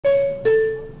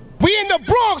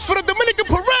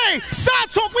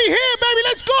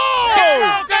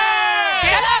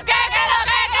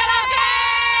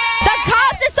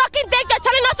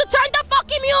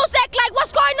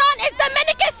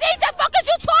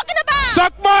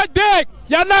suck dick.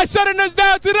 Y'all not shutting us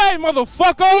down today,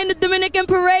 motherfucker. We in the Dominican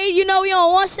Parade, you know we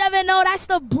on 170, that's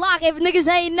the block if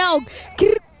niggas ain't know.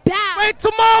 Wait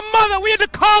to my mother, we in the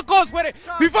concourse with it.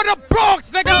 We from the Bronx,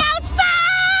 nigga. We outside!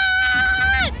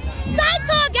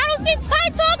 Sidetalk, y'all don't see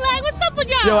Sidetalk? Like, what's up with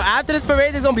y'all? Yo, after this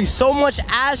parade, there's gonna be so much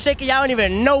ass shaking, y'all don't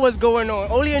even know what's going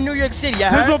on. Only in New York City,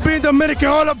 y'all This heard? will be Dominican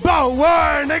all about,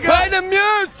 word, nigga. Play the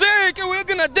music, and we're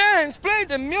gonna dance. Play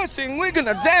the music, we're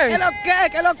gonna dance.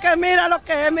 Que lo que, mira lo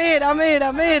que, mira.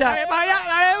 Dale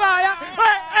vaya.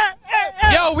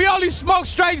 Yo, we only smoke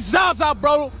straight Zaza,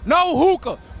 bro. No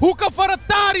hookah. Hookah for the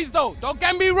thotties, though. Don't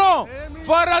get me wrong.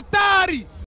 For the thotties.